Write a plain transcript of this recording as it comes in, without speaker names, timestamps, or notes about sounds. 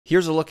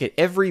Here's a look at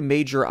every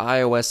major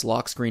iOS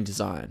lock screen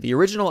design. The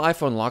original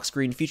iPhone lock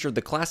screen featured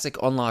the classic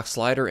unlock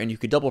slider, and you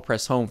could double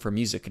press home for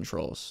music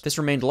controls. This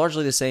remained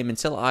largely the same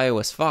until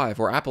iOS 5,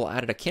 where Apple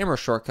added a camera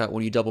shortcut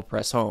when you double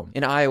press home.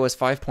 In iOS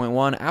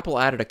 5.1, Apple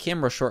added a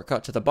camera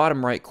shortcut to the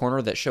bottom right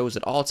corner that shows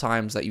at all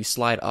times that you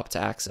slide up to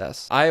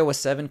access. iOS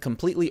 7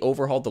 completely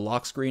overhauled the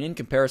lock screen in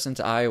comparison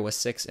to iOS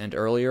 6 and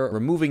earlier,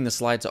 removing the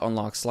slide to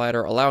unlock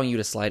slider, allowing you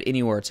to slide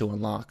anywhere to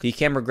unlock. The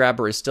camera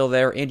grabber is still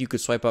there, and you could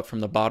swipe up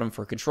from the bottom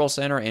for Control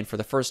Center, and for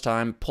the first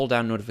time, pull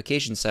down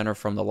Notification Center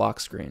from the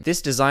lock screen.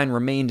 This design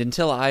remained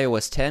until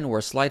iOS 10,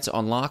 where slide to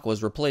unlock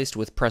was replaced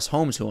with press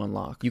home to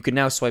unlock. You can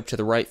now swipe to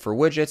the right for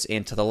widgets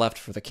and to the left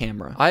for the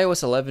camera.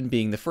 iOS 11,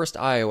 being the first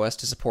iOS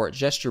to support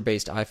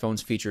gesture-based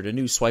iPhones, featured a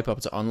new swipe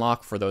up to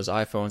unlock for those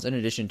iPhones, in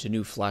addition to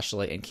new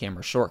flashlight and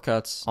camera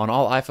shortcuts. On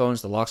all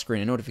iPhones, the lock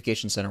screen and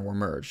Notification Center were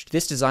merged.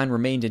 This design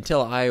remained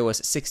until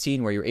iOS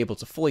 16, where you're able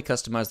to fully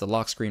customize the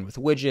lock screen with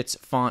widgets,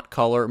 font,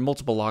 color,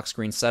 multiple lock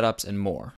screen setups, and more.